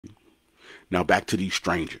Now back to these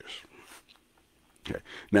strangers. Okay.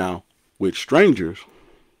 Now with strangers,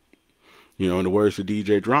 in the words of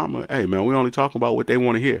DJ Drama, hey man, we only talk about what they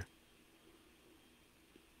want to hear.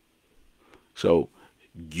 So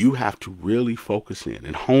you have to really focus in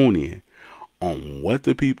and hone in on what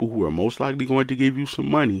the people who are most likely going to give you some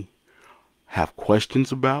money have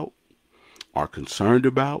questions about, are concerned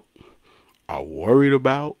about, are worried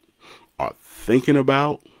about, are thinking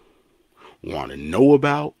about, want to know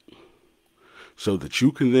about, so that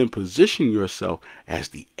you can then position yourself as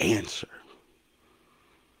the answer.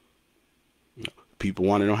 People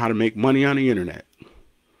want to know how to make money on the internet.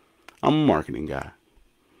 I'm a marketing guy.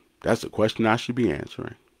 That's a question I should be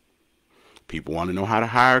answering. People want to know how to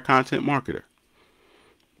hire a content marketer.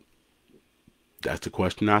 That's the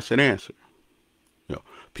question I should answer.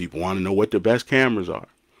 People want to know what the best cameras are.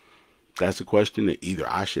 That's a question that either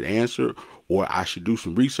I should answer or I should do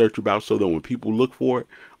some research about, so that when people look for it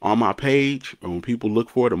on my page, or when people look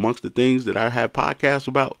for it amongst the things that I have podcasts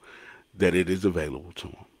about, that it is available to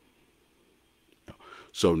them.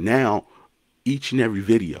 So now each and every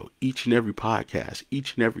video, each and every podcast,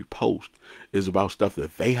 each and every post is about stuff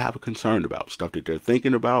that they have a concern about, stuff that they're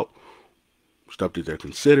thinking about, stuff that they're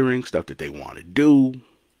considering, stuff that they want to do,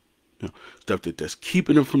 stuff that's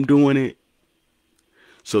keeping them from doing it,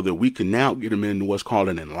 so that we can now get them into what's called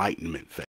an enlightenment phase.